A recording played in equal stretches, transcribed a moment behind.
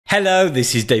Hello,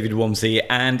 this is David Wamsey,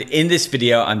 and in this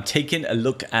video I'm taking a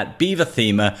look at Beaver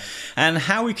Themer and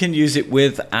how we can use it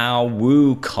with our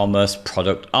WooCommerce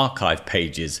product archive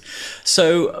pages.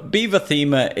 So Beaver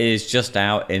Themer is just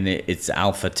out in its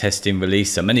alpha testing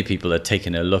release, so many people are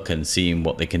taking a look and seeing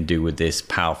what they can do with this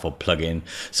powerful plugin.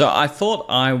 So I thought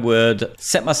I would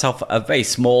set myself a very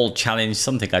small challenge,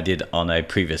 something I did on a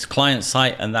previous client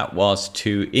site, and that was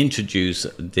to introduce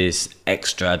this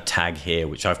extra tag here,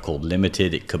 which I've called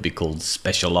limited. It could be called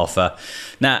special offer.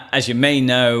 Now, as you may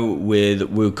know, with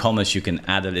WooCommerce, you can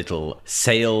add a little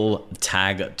sale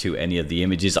tag to any of the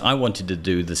images. I wanted to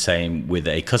do the same with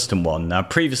a custom one. Now,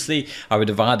 previously, I would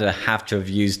have either have to have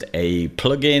used a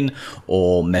plugin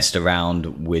or messed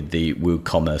around with the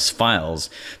WooCommerce files.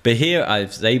 But here I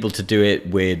was able to do it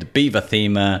with Beaver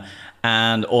Themer,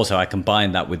 and also I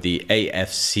combined that with the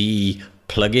AFC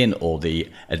plugin, or the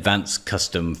Advanced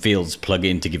Custom Fields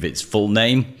plugin to give its full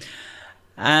name.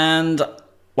 And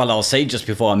what I'll say just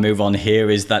before I move on here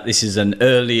is that this is an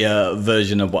earlier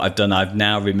version of what I've done. I've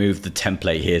now removed the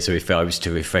template here, so if I was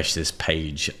to refresh this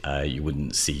page, you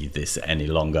wouldn't see this any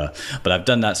longer. But I've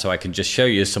done that so I can just show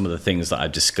you some of the things that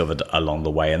I've discovered along the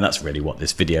way, and that's really what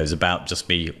this video is about, just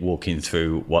me walking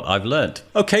through what I've learned.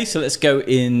 Okay, so let's go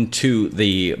into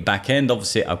the back end.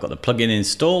 Obviously, I've got the plugin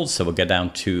installed, so we'll go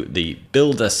down to the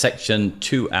Builder section,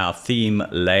 to our theme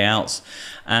layouts.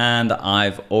 And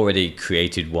I've already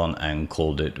created one and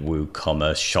called it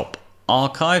WooCommerce Shop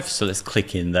Archive. So let's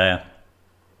click in there.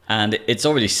 And it's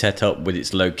already set up with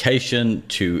its location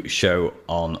to show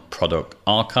on product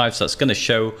archive. So it's going to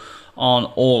show on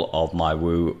all of my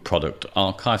Woo product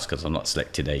archives because I've not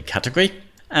selected a category.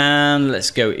 And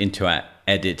let's go into our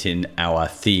editing our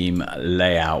theme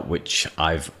layout, which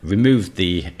I've removed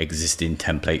the existing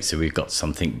template. So we've got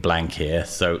something blank here.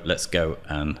 So let's go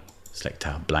and select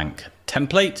our blank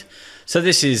template. So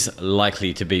this is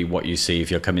likely to be what you see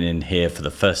if you're coming in here for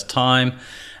the first time.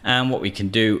 And what we can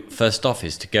do first off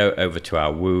is to go over to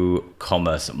our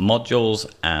WooCommerce modules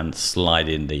and slide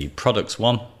in the products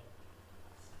one.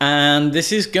 And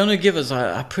this is going to give us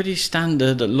a pretty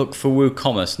standard look for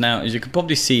WooCommerce. Now, as you can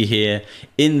probably see here,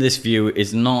 in this view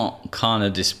is not kind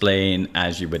of displaying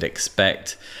as you would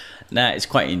expect. Now, it's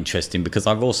quite interesting because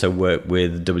I've also worked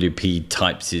with WP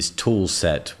Types'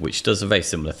 toolset, which does very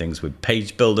similar things with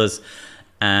page builders,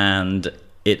 and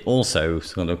it also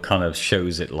sort of kind of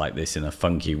shows it like this in a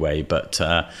funky way, but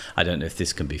I don't know if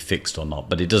this can be fixed or not,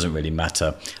 but it doesn't really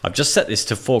matter. I've just set this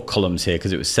to 4 columns here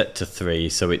because it was set to 3,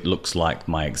 so it looks like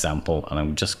my example, and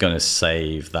I'm just going to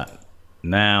save that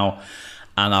now,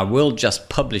 and I will just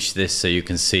publish this so you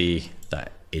can see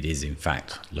that it is in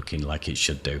fact looking like it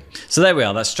should do. So there we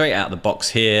are, that's straight out of the box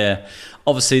here.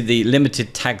 Obviously the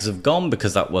limited tags have gone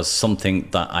because that was something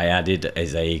that I added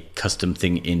as a custom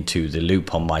thing into the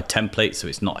loop on my template, so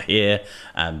it's not here,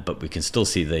 but we can still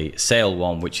see the sale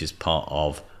one, which is part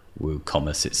of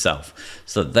WooCommerce itself.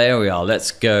 So there we are.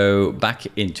 Let's go back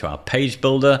into our page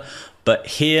builder. But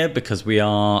here, because we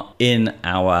are in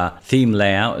our theme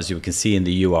layout, as you can see in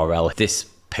the URL, this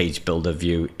page builder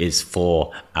view is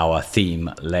for our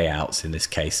theme layouts in this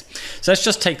case. So let's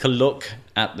just take a look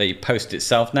at the post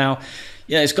itself now.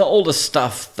 Yeah, it's got all the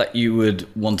stuff that you would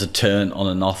want to turn on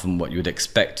and off and what you would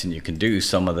expect, and you can do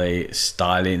some of the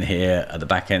styling here at the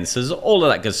back end. So there's all of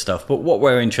that good stuff, but what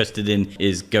we're interested in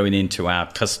is going into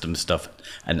our custom stuff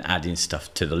and adding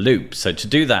stuff to the loop. So to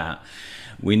do that,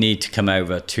 we need to come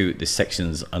over to the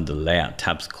sections under layout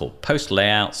tabs called post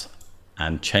layouts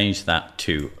and change that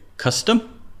to custom.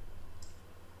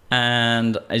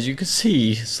 And as you can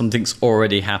see, something's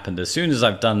already happened. As soon as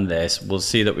I've done this, we'll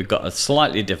see that we've got a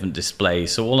slightly different display.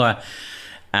 So all our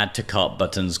add to cart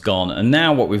buttons gone. And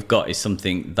now what we've got is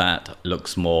something that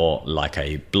looks more like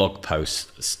a blog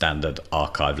post standard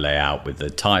archive layout with the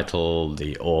title,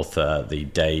 the author, the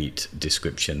date,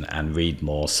 description, and read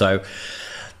more. So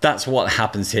that's what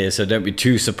happens here, so don't be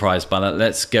too surprised by that.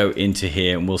 Let's go into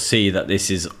here and we'll see that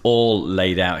this is all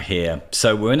laid out here.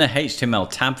 So we're in a HTML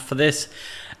tab for this,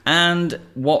 and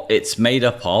what it's made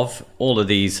up of, all of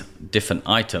these different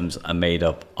items are made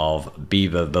up of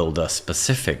Beaver Builder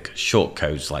specific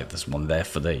shortcodes, like this one there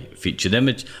for the featured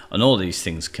image, and all these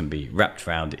things can be wrapped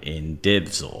around in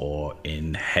divs or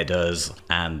in headers,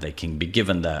 and they can be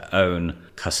given their own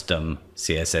custom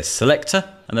CSS selector.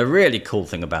 And the really cool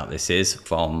thing about this is,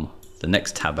 from the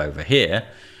next tab over here,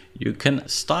 you can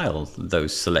style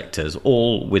those selectors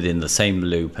all within the same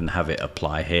loop and have it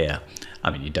apply here. I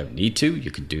mean, you don't need to.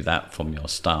 You can do that from your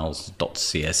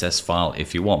styles.css file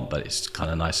if you want, but it's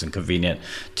kind of nice and convenient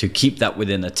to keep that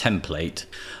within a template.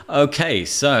 Okay,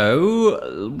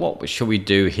 so what shall we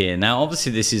do here? Now,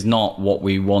 obviously, this is not what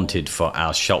we wanted for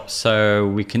our shop, so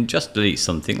we can just delete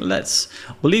something. We'll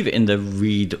leave it in the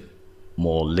read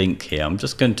more link here. I'm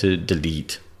just going to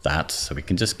delete that, so we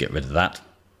can just get rid of that.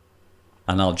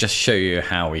 And I'll just show you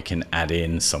how we can add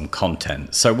in some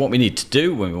content. So what we need to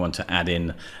do when we want to add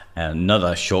in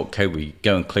another shortcode, we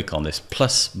go and click on this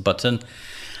plus button.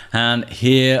 And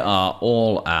here are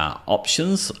all our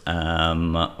options,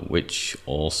 which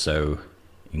also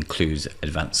includes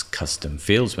advanced custom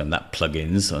fields when that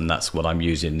plugins, and that's what I'm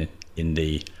using in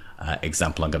the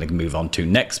example I'm going to move on to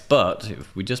next. But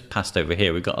if we just passed over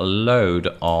here, we've got a load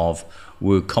of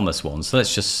WooCommerce ones. So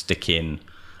let's just stick in,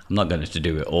 I'm not going to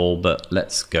do it all, but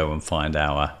let's go and find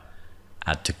our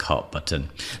add to cart button.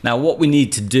 Now what we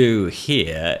need to do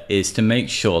here is to make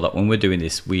sure that when we're doing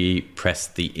this, we press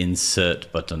the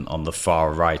insert button on the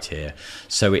far right here,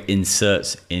 so it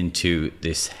inserts into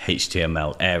this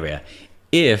HTML area.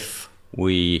 If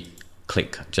we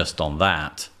click just on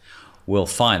that, we'll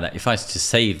find that if I was to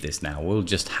save this now, we'll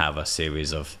just have a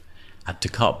series of add to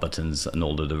cart buttons and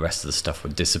all of the rest of the stuff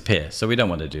would disappear. So we don't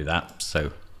want to do that.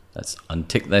 So let's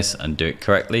untick this and do it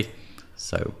correctly.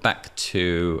 So back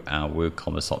to our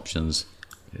WooCommerce options,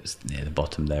 it's near the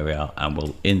bottom, there we are, and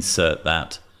we'll insert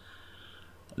that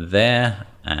there,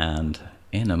 and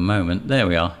in a moment, there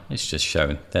we are, it's just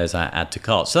shown, there's our add to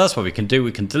cart. So that's what we can do,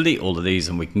 we can delete all of these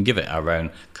and we can give it our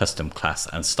own custom class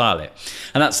and style it.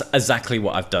 And that's exactly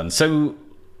what I've done. So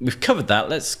we've covered that,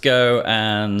 let's go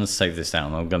and save this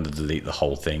down. I'm going to delete the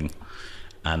whole thing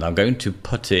and I'm going to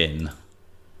put in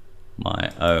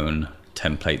my own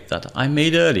template that I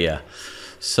made earlier.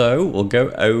 So we'll go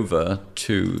over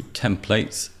to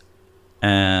templates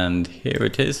and here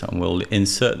it is, and we'll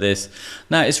insert this.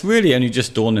 Now it's really only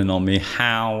just dawning on me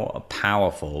how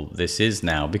powerful this is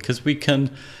now, because we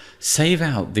can save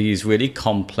out these really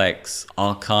complex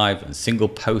archive and single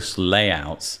post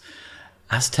layouts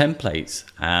as templates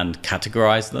and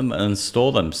categorize them and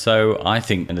store them. So I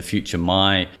think in the future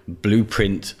my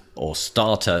blueprint or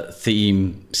starter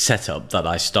theme setup that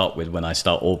I start with when I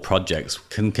start all projects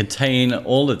can contain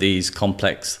all of these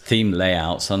complex theme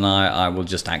layouts, and I will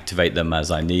just activate them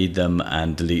as I need them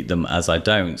and delete them as I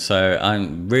don't. So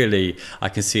I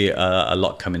can see a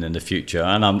lot coming in the future,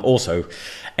 and I'm also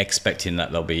expecting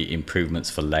that there'll be improvements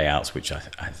for layouts, which I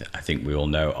think we all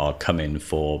know are coming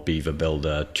for Beaver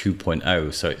Builder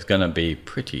 2.0. So it's going to be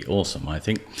pretty awesome, I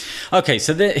think. Okay,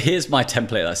 so here's my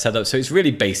template that I set up. So it's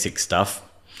really basic stuff.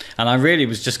 And I really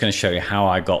was just going to show you how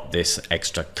I got this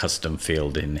extra custom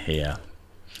field in here.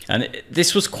 And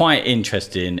this was quite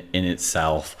interesting in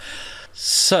itself.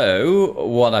 So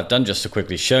what I've done, just to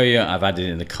quickly show you, I've added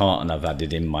in the cart and I've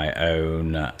added in my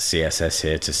own CSS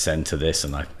here to center this,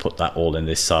 and I've put that all in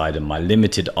this side, and my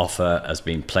limited offer has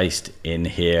been placed in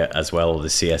here as well, the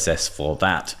CSS for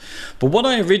that. But what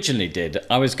I originally did,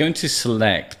 I was going to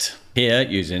select here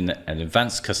using an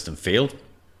advanced custom field,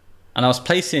 and I was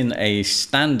placing a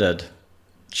standard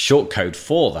shortcode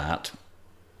for that,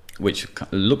 which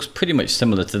looks pretty much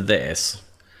similar to this.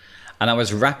 And I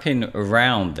was wrapping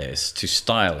around this to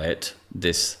style it,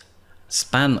 this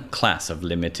span class of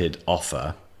limited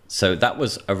offer. So that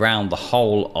was around the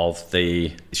whole of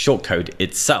the shortcode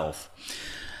itself.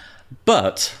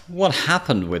 But what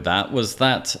happened with that was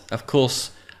that, of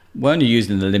course, we're only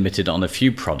using the limited on a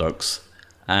few products,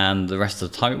 and the rest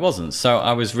of the time it wasn't. So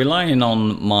I was relying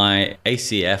on my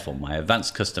ACF, or my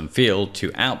advanced custom field,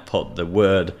 to output the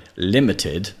word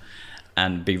limited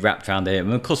and be wrapped around there.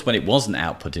 And of course, when it wasn't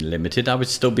outputting limited, I would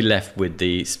still be left with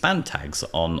the span tags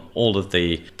on all of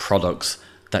the products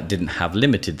that didn't have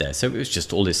limited there. So it was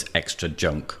just all this extra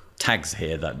junk tags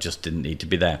here that just didn't need to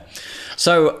be there.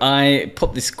 So I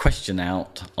put this question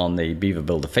out on the Beaver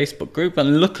Builder Facebook group,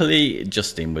 and luckily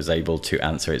Justin was able to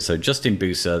answer it. So Justin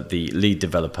Booser, the lead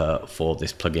developer for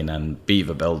this plugin and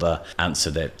Beaver Builder,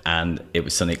 answered it, and it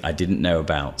was something I didn't know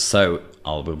about. So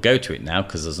we'll go to it now,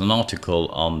 because there's an article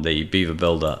on the Beaver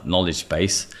Builder knowledge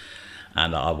base,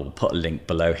 and I will put a link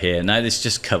below here. Now this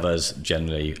just covers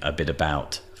generally a bit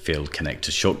about field connector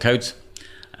shortcodes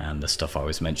and the stuff I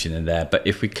was mentioning there. But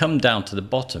if we come down to the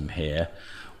bottom here,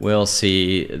 we'll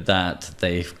see that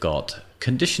they've got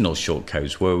conditional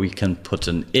shortcodes where we can put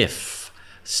an if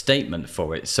statement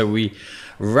for it. So we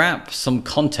wrap some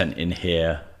content in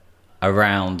here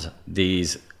around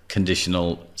these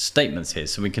conditional statements here.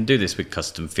 So we can do this with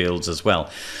custom fields as well.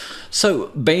 So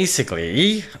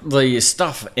basically the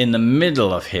stuff in the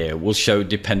middle of here will show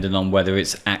depending on whether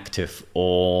it's active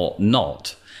or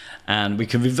not. And we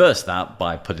can reverse that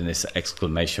by putting this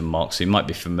exclamation mark. So you might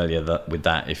be familiar with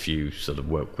that if you sort of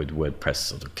work with WordPress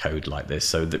sort of code like this,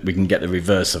 so that we can get the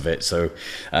reverse of it. So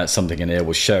something in here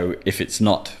will show if it's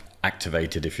not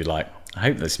activated, if you like. I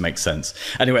hope this makes sense.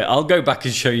 Anyway, I'll go back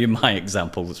and show you my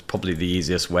example. It's probably the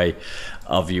easiest way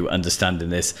of you understanding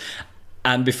this.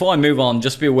 And before I move on,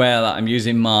 just be aware that I'm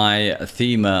using my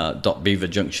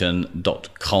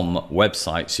themer.beaverjunction.com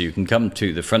website. So you can come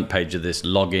to the front page of this,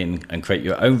 log in and create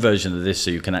your own version of this, so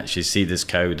you can actually see this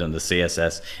code and the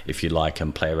CSS if you like,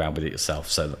 and play around with it yourself.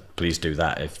 So please do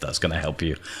that if that's going to help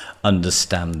you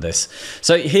understand this.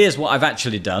 So here's what I've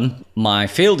actually done. My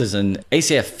field is an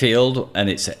ACF field, and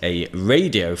it's a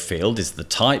radio field is the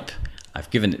type.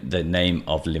 I've given it the name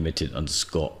of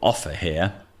limited_offer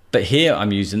here. But here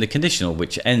I'm using the conditional,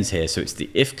 which ends here. So it's the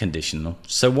if conditional.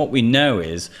 So what we know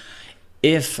is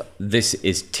if this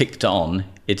is ticked on,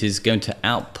 it is going to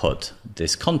output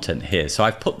this content here. So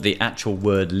I've put the actual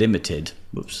word limited,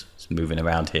 whoops, it's moving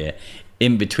around here,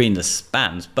 in between the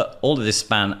spans, but all of this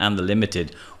span and the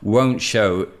limited won't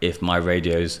show if my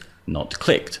radio's not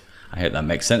clicked. I hope that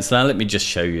makes sense. Now let me just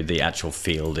show you the actual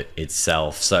field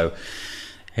itself. So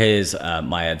here's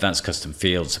my advanced custom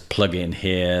fields plugin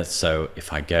here. So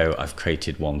if I go, I've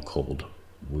created one called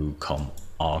WooCommerce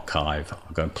archive.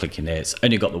 I'll go and click in here. It's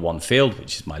only got the one field,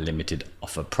 which is my limited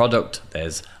offer product.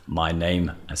 There's my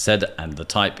name, I said, and the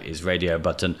type is radio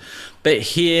button. But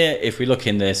here, if we look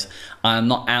in this, I'm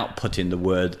not outputting the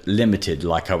word limited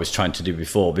like I was trying to do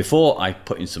before. Before I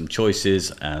put in some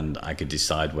choices and I could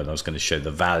decide whether I was going to show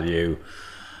the value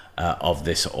of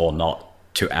this or not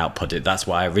to output it. That's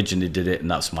why I originally did it,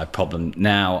 and that's my problem.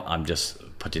 Now I'm just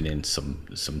putting in some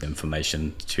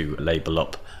information to label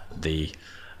up the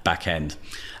back end.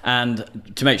 And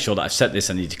to make sure that I've set this,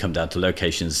 I need to come down to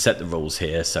locations, set the rules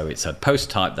here. So it's a post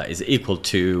type that is equal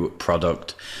to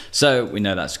product. So we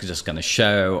know that's just going to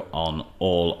show on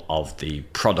all of the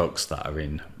products that are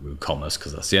in WooCommerce,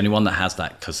 because that's the only one that has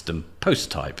that custom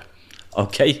post type.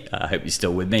 Okay, I hope you're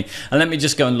still with me. And let me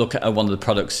just go and look at one of the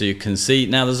products so you can see.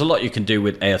 Now, there's a lot you can do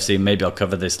with AFC. Maybe I'll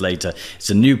cover this later. It's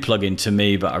a new plugin to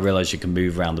me, but I realize you can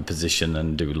move around the position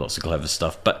and do lots of clever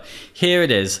stuff. But here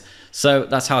it is. So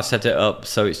that's how I set it up.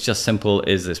 So it's just simple.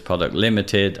 Is this product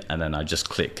limited? And then I just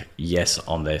click yes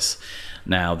on this.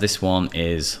 Now, this one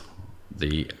is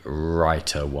the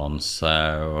writer one.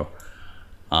 So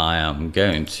I am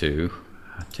going to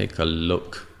take a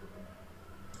look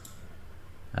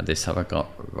at this. I've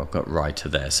got writer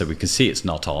there, so we can see it's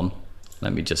not on.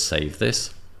 Let me just save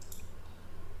this,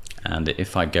 and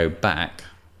if I go back,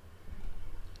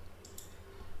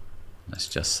 let's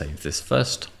just save this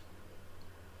first.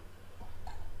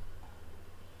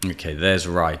 Okay, there's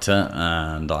writer,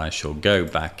 and I shall go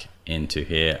back into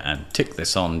here and tick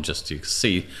this on just to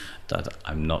see that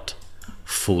I'm not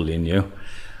fooling you.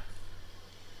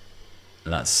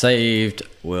 That's saved.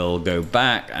 We'll go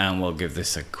back and we'll give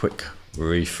this a quick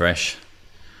refresh,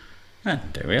 and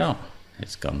there we are.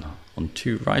 It's gone on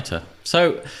to writer.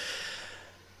 So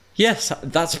yes,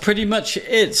 that's pretty much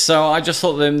it. So I just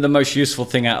thought the most useful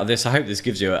thing out of this, I hope this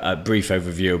gives you a brief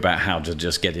overview about how to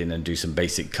just get in and do some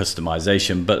basic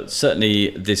customization, but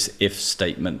certainly this if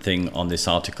statement thing on this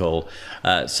article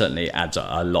certainly adds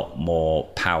a lot more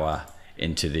power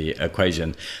into the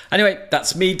equation. Anyway,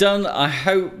 that's me done. I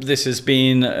hope this has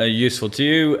been useful to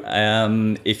you.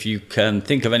 If you can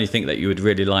think of anything that you would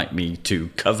really like me to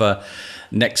cover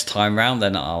next time round,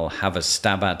 then I'll have a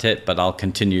stab at it, but I'll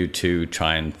continue to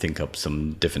try and think up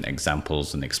some different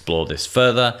examples and explore this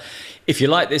further. If you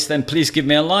like this, then please give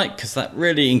me a like, because that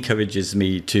really encourages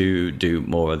me to do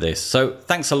more of this. So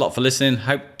thanks a lot for listening.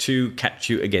 Hope to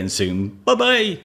catch you again soon. Bye bye.